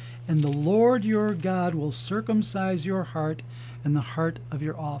fathers. And the Lord your God will circumcise your heart and the heart of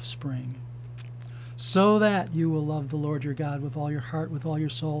your offspring, so that you will love the Lord your God with all your heart, with all your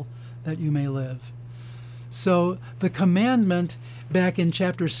soul, that you may live. So the commandment back in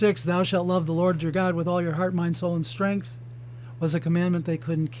chapter 6, thou shalt love the Lord your God with all your heart, mind, soul, and strength, was a commandment they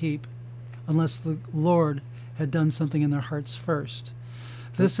couldn't keep unless the Lord had done something in their hearts first.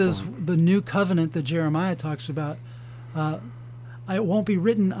 This is the new covenant that Jeremiah talks about. It won't be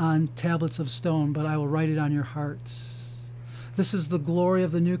written on tablets of stone, but I will write it on your hearts. This is the glory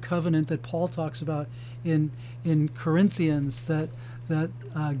of the new covenant that Paul talks about in Corinthians, that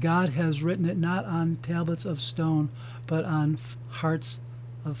God has written it not on tablets of stone, but on hearts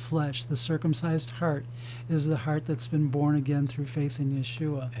of flesh. The circumcised heart is the heart that's been born again through faith in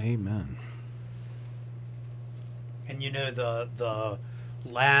Yeshua. Amen. And the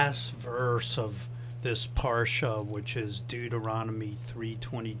last verse of this parsha, which is Deuteronomy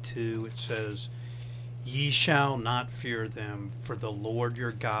 3:22, it says, "Ye shall not fear them, for the Lord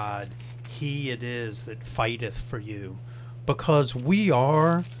your God, he it is that fighteth for you." Because we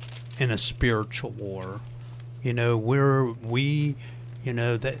are in a spiritual war. When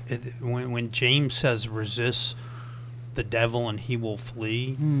James says resist the devil and he will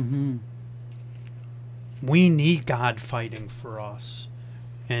flee, we need God fighting for us.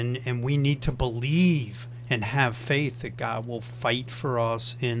 And we need to believe and have faith that God will fight for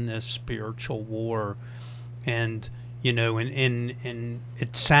us in this spiritual war. And it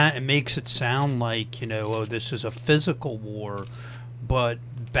makes it sound like, this is a physical war. But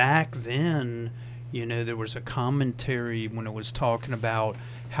back then, You know, there was a commentary when it was talking about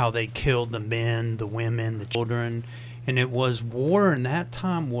how they killed the men, the women, the children, and it was war in that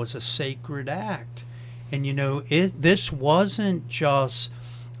time was a sacred act. And you know, this wasn't just,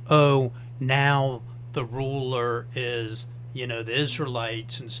 oh, now the ruler is, you know, the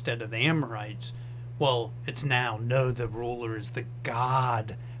Israelites instead of the Amorites. Well, it's now, no, the ruler is the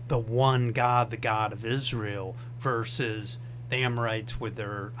God, the one God, the God of Israel, versus the Amorites with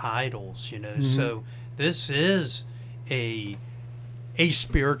their idols, you know. So this is a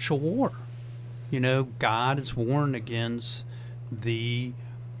spiritual war. You know, God is warring against the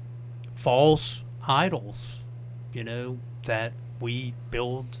false idols, you know, that we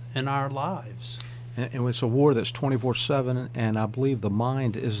build in our lives. And it's a war that's 24/7, and I believe the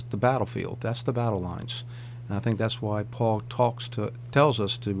mind is the battlefield. That's the battle lines. And I think that's why Paul tells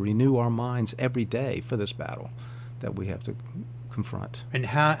us to renew our minds every day for this battle that we have to confront. And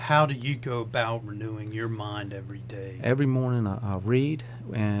how do you go about renewing your mind every day? Every morning I read,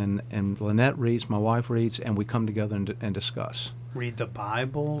 and Lynette reads, my wife reads, and we come together and discuss. Read the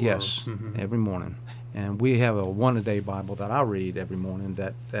Bible? Yes, every morning. And we have a one-a-day Bible that I read every morning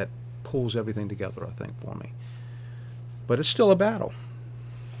that pulls everything together, I think, for me. But it's still a battle.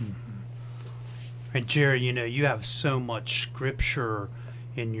 And Jerry, you know, you have so much scripture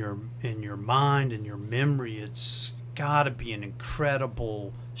in your mind and your memory. It's got to be an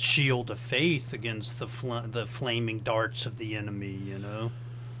incredible shield of faith against the flaming darts of the enemy, you know.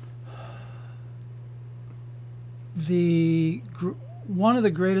 One of the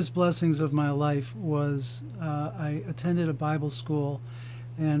greatest blessings of my life was I attended a Bible school,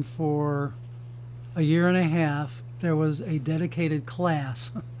 and for a year and a half there was a dedicated class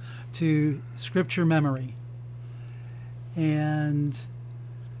to scripture memory. And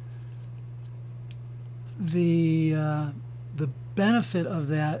the benefit of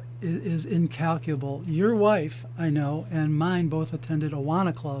that is incalculable. Your wife, I know, and mine both attended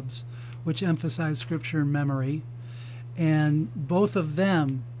Awana clubs, which emphasize scripture memory, and both of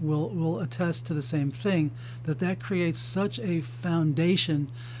them will attest to the same thing, that creates such a foundation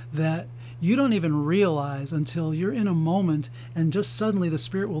that you don't even realize until you're in a moment and just suddenly the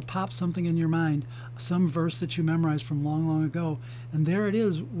Spirit will pop something in your mind, some verse that you memorized from long, long ago, and there it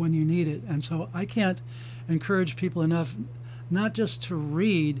is when you need it. And so I can't encourage people enough not just to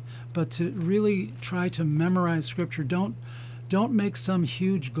read, but to really try to memorize Scripture. Don't make some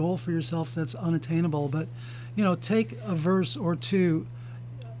huge goal for yourself that's unattainable, but you know, take a verse or two.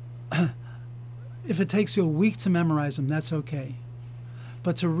 If it takes you a week to memorize them, that's okay.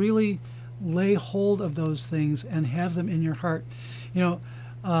 But to really lay hold of those things and have them in your heart. You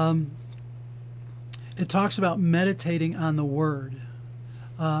know, it talks about meditating on the Word.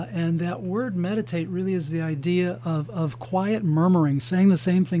 And that word meditate really is the idea of quiet murmuring, saying the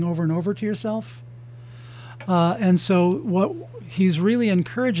same thing over and over to yourself. And so what he's really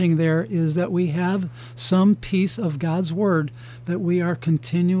encouraging there is that we have some piece of God's Word that we are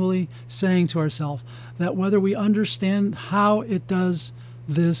continually saying to ourselves, that whether we understand how it does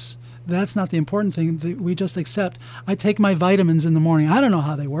this, that's not the important thing. We just accept. I take my vitamins in the morning. I don't know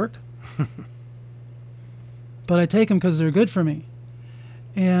how they work, but I take them because they're good for me.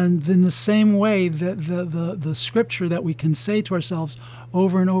 And in the same way, that the scripture that we can say to ourselves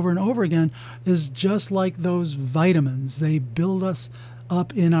over and over and over again is just like those vitamins. They build us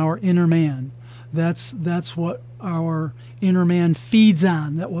up in our inner man. That's what our inner man feeds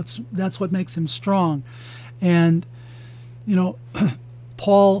on. That's what makes him strong. And you know,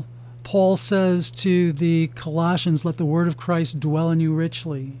 Paul says to the Colossians, "Let the word of Christ dwell in you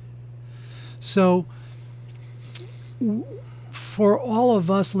richly." So, for all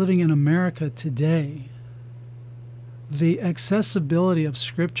of us living in America today, the accessibility of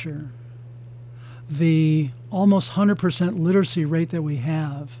Scripture, the almost 100% literacy rate that we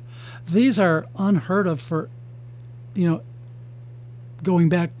have, these are unheard of for, you know, going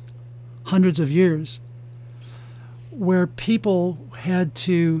back hundreds of years, where people had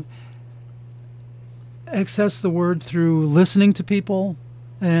to access the Word through listening to people,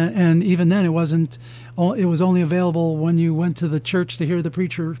 and even then it was only available when you went to the church to hear the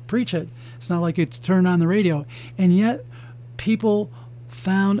preacher preach it. It's not like you turn on the radio. And yet people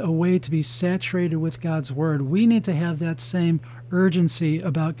found a way to be saturated with God's Word. We need to have that same urgency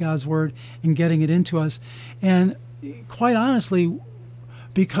about God's Word and getting it into us. And quite honestly,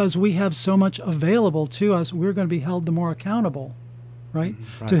 because we have so much available to us, we're going to be held the more accountable. right?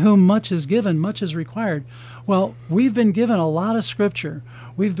 Right. To whom much is given, much is required. Well, we've been given a lot of Scripture.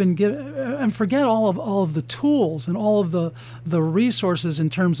 We've been given, and forget all of the tools and all of the resources in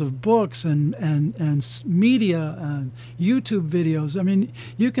terms of books and media and YouTube videos. I mean,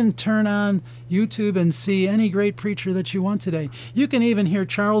 you can turn on YouTube and see any great preacher that you want today. You can even hear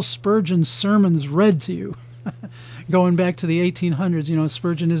Charles Spurgeon's sermons read to you. Going back to the 1800s, you know,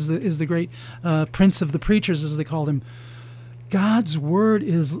 Spurgeon is the great prince of the preachers, as they called him. God's word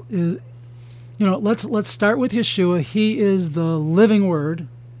is you know, let's start with Yeshua. He is the living word,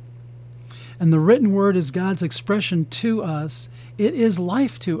 and the written word is God's expression to us. It is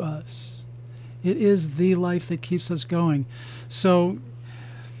life to us. It is the life that keeps us going. So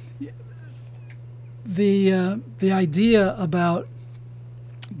the idea about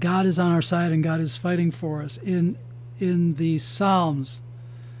God is on our side and God is fighting for us. In the Psalms,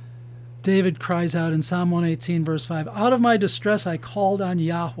 David cries out in Psalm 118, verse 5, "Out of my distress I called on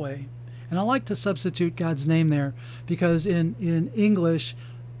Yahweh." And I like to substitute God's name there because in English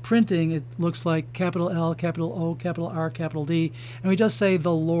printing it looks like capital L, capital O, capital R, capital D, and we just say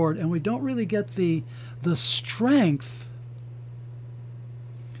the Lord, and we don't really get the strength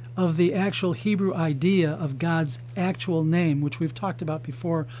of the actual Hebrew idea of God's actual name, which we've talked about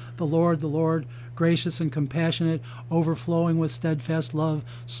before. The Lord, gracious and compassionate, overflowing with steadfast love,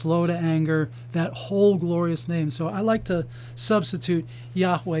 slow to anger, that whole glorious name. So I like to substitute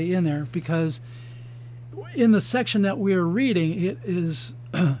Yahweh in there because in the section that we are reading, it is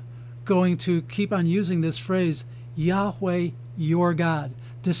going to keep on using this phrase, Yahweh, your God,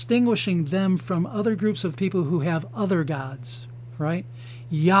 distinguishing them from other groups of people who have other gods, right?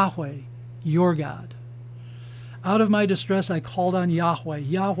 Yahweh, your God. Out of my distress I called on Yahweh.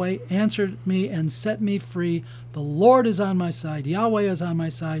 Yahweh answered me and set me free. The Lord is on my side. Yahweh is on my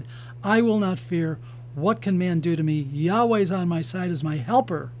side. I will not fear. What can man do to me? Yahweh is on my side as my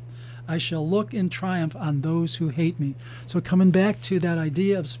helper. I shall look in triumph on those who hate me. So coming back to that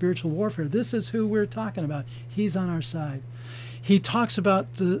idea of spiritual warfare, this is who we're talking about. He's on our side. He talks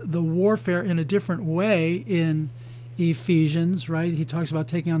about the warfare in a different way in Ephesians, right? He talks about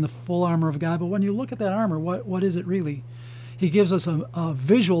taking on the full armor of God. But when you look at that armor, what is it really? He gives us a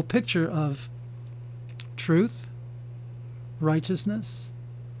visual picture of truth, righteousness,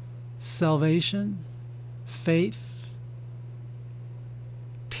 salvation, faith,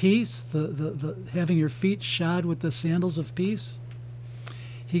 peace, the having your feet shod with the sandals of peace.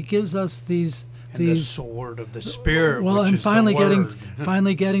 He gives us these the sword of the Spirit, well, which and is finally the word.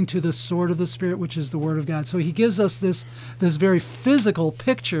 finally getting to the sword of the Spirit, which is the Word of God. So he gives us this very physical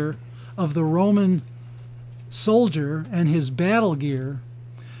picture of the Roman soldier and his battle gear,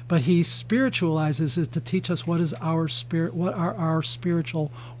 but he spiritualizes it to teach us what are our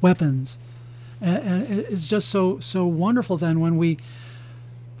spiritual weapons, and it's just so wonderful. Then when we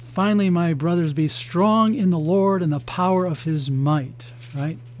finally, my brothers, be strong in the Lord and the power of His might.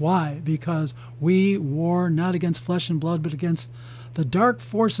 Right? Why? Because we war not against flesh and blood, but against the dark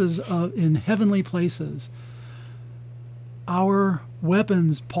forces in heavenly places. Our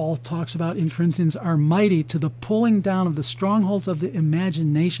weapons, Paul talks about in Corinthians, are mighty to the pulling down of the strongholds of the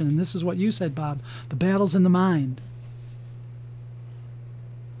imagination. And this is what you said, Bob, the battle's in the mind.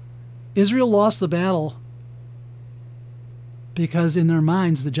 Israel lost the battle because in their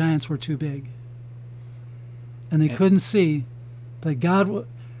minds the giants were too big. And they couldn't see that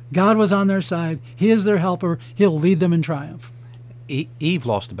God was on their side. He is their helper. He'll lead them in triumph. Eve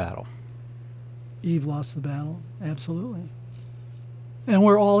lost the battle. Eve lost the battle, absolutely. And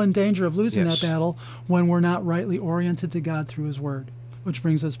we're all in danger of losing Yes. that battle when we're not rightly oriented to God through His Word. Which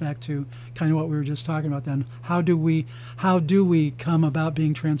brings us back to kind of what we were just talking about then. How do we come about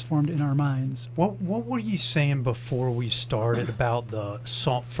being transformed in our minds? What were you saying before we started about the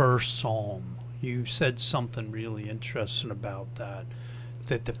first psalm? You said something really interesting about that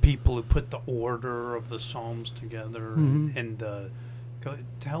the people who put the order of the psalms together and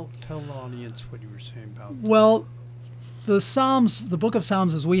tell the audience what you were saying about that. Well, the Psalms, the book of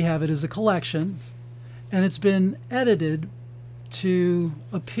Psalms as we have it, is a collection, and it's been edited to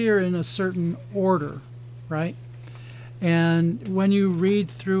appear in a certain order, right? And when you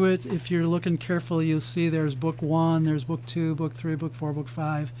read through it, if you're looking carefully, you'll see there's book 1, there's book 2, book 3, book 4, book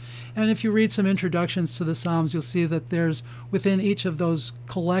 5. And if you read some introductions to the Psalms, you'll see that there's, within each of those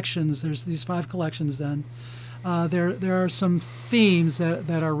collections, there's these 5 collections then, there are some themes that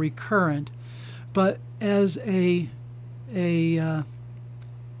are recurrent. But as a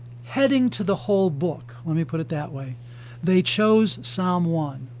heading to the whole book, let me put it that way, they chose Psalm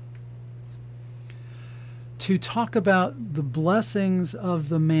 1 to talk about the blessings of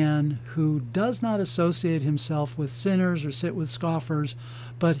the man who does not associate himself with sinners or sit with scoffers,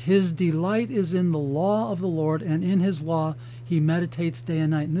 but his delight is in the law of the Lord, and in his law he meditates day and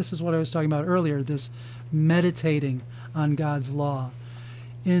night. And this is what I was talking about earlier, this meditating on God's law.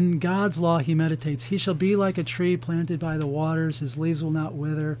 In God's law he meditates. He shall be like a tree planted by the waters. His leaves will not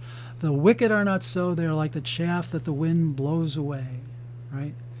wither. The wicked are not so. They are like the chaff that the wind blows away.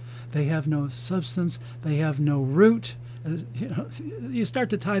 Right? They have no substance. They have no root. You start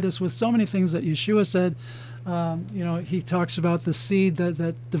to tie this with so many things that Yeshua said. He talks about the seed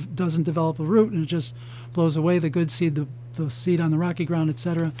that doesn't develop a root and it just blows away. The good seed, the seed on the rocky ground,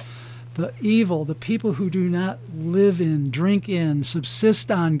 etc. The evil, the people who do not live in, drink in, subsist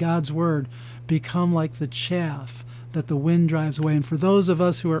on God's word, become like the chaff that the wind drives away. And for those of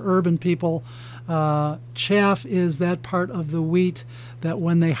us who are urban people, chaff is that part of the wheat that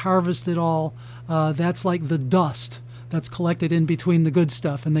when they harvest it all, that's like the dust that's collected in between the good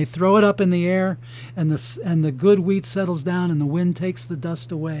stuff. And they throw it up in the air, and the good wheat settles down, and the wind takes the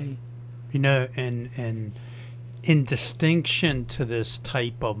dust away. And in distinction to this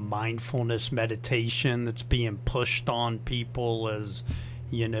type of mindfulness meditation that's being pushed on people as,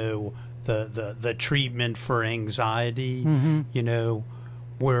 the treatment for anxiety,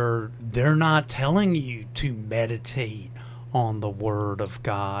 where they're not telling you to meditate on the Word of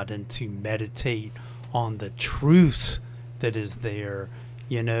God and to meditate on the truth that is there,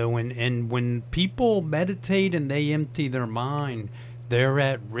 and when people meditate and they empty their mind, they're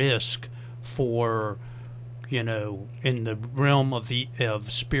at risk for, in the realm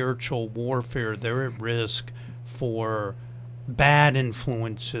of spiritual warfare, they're at risk for bad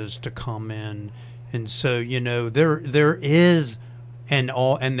influences to come in. And so, there is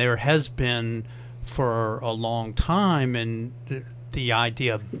and there has been for a long time, and the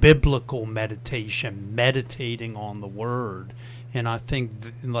idea of biblical meditation, meditating on the Word. And I think,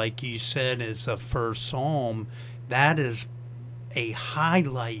 like you said, as a first psalm, that is a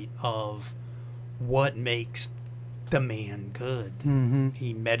highlight of what makes the man good. Mm-hmm.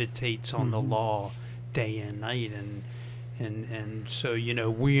 He meditates on the law day and night, and so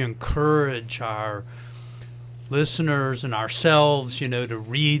we encourage our listeners and ourselves, to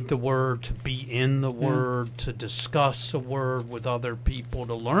read the Word, to be in the Word, to discuss the Word with other people,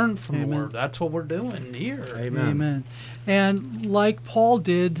 to learn from the Word. That's what we're doing here. Amen. Amen. And like Paul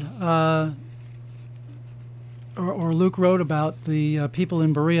did, or Luke wrote about the people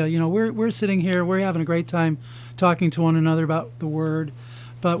in Berea, we're sitting here, we're having a great time talking to one another about the Word,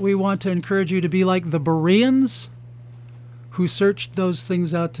 but we want to encourage you to be like the Bereans, who searched those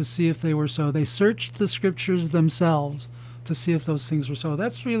things out to see if they were so. They searched the Scriptures themselves to see if those things were so.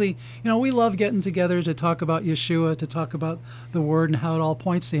 That's really, we love getting together to talk about Yeshua, to talk about the Word and how it all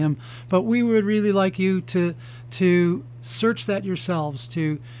points to Him. But we would really like you to search that yourselves,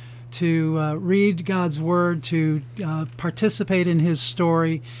 to read God's Word, to participate in His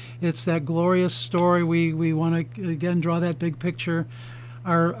story. It's that glorious story. We want to, again, draw that big picture.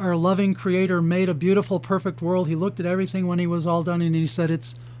 Our loving Creator made a beautiful, perfect world. He looked at everything when He was all done, and He said,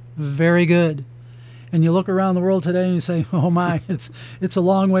 it's very good. And you look around the world today and you say, oh my, it's a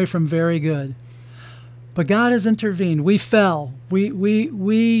long way from very good. But God has intervened. We fell.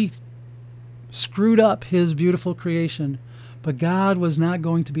 We screwed up His beautiful creation. But God was not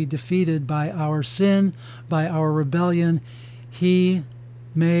going to be defeated by our sin, by our rebellion. He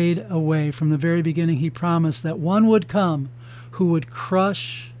made a way. From the very beginning, He promised that one would come who would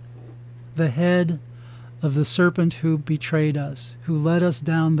crush the head of the serpent who betrayed us, who led us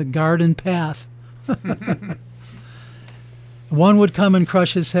down the garden path. One would come and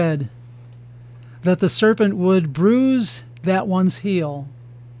crush his head, that the serpent would bruise that one's heel,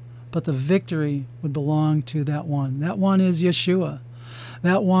 but the victory would belong to that one. That one is Yeshua,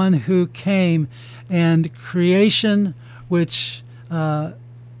 that one who came, and creation, which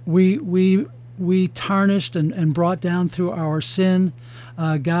we tarnished and brought down through our sin.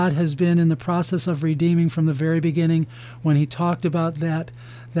 God has been in the process of redeeming from the very beginning. When He talked about that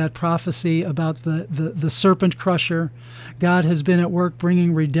prophecy about the serpent crusher, God has been at work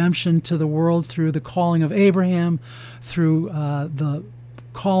bringing redemption to the world through the calling of Abraham, through the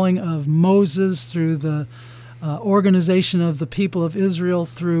calling of Moses, through the organization of the people of Israel,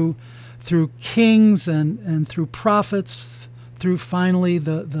 through kings and through prophets, through finally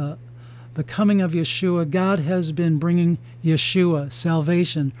the coming of Yeshua. God has been bringing Yeshua,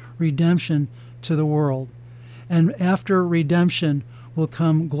 salvation, redemption to the world. And after redemption will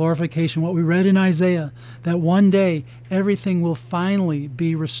come glorification. What we read in Isaiah, that one day everything will finally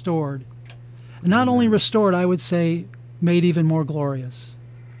be restored. And not only restored, I would say made even more glorious.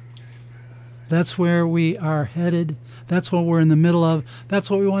 That's where we are headed. That's what we're in the middle of.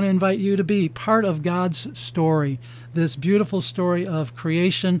 That's what we want to invite you to be, part of God's story, this beautiful story of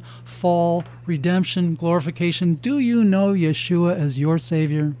creation, fall, redemption, glorification. Do you know Yeshua as your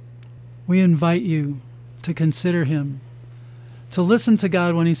Savior? We invite you to consider him, to listen to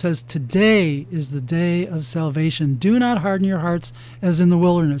God when he says, today is the day of salvation. Do not harden your hearts as in the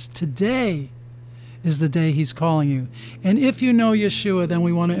wilderness. Today is the day he's calling you. And if you know Yeshua, then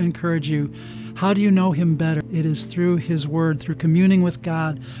we want to encourage you. How do you know him better? It is through his word, through communing with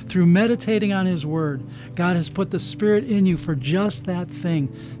God, through meditating on his word. God has put the Spirit in you for just that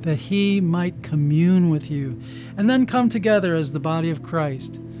thing, that he might commune with you. And then come together as the body of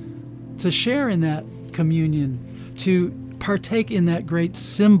Christ to share in that communion, to partake in that great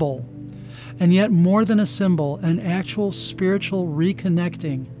symbol, and yet more than a symbol, an actual spiritual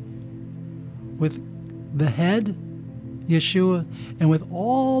reconnecting with the head, Yeshua, and with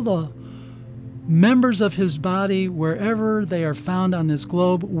all the members of his body, wherever they are found on this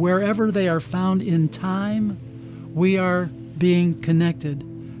globe, wherever they are found in time. We are being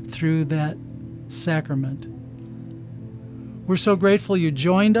connected through that sacrament. We're so grateful you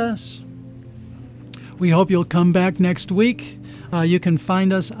joined us. We hope you'll come back next week. You can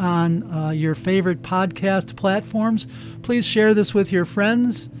find us on your favorite podcast platforms. Please share this with your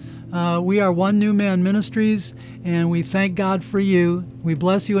friends. We are One New Man Ministries, and we thank God for you. We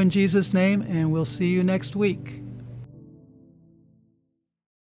bless you in Jesus' name, and we'll see you next week.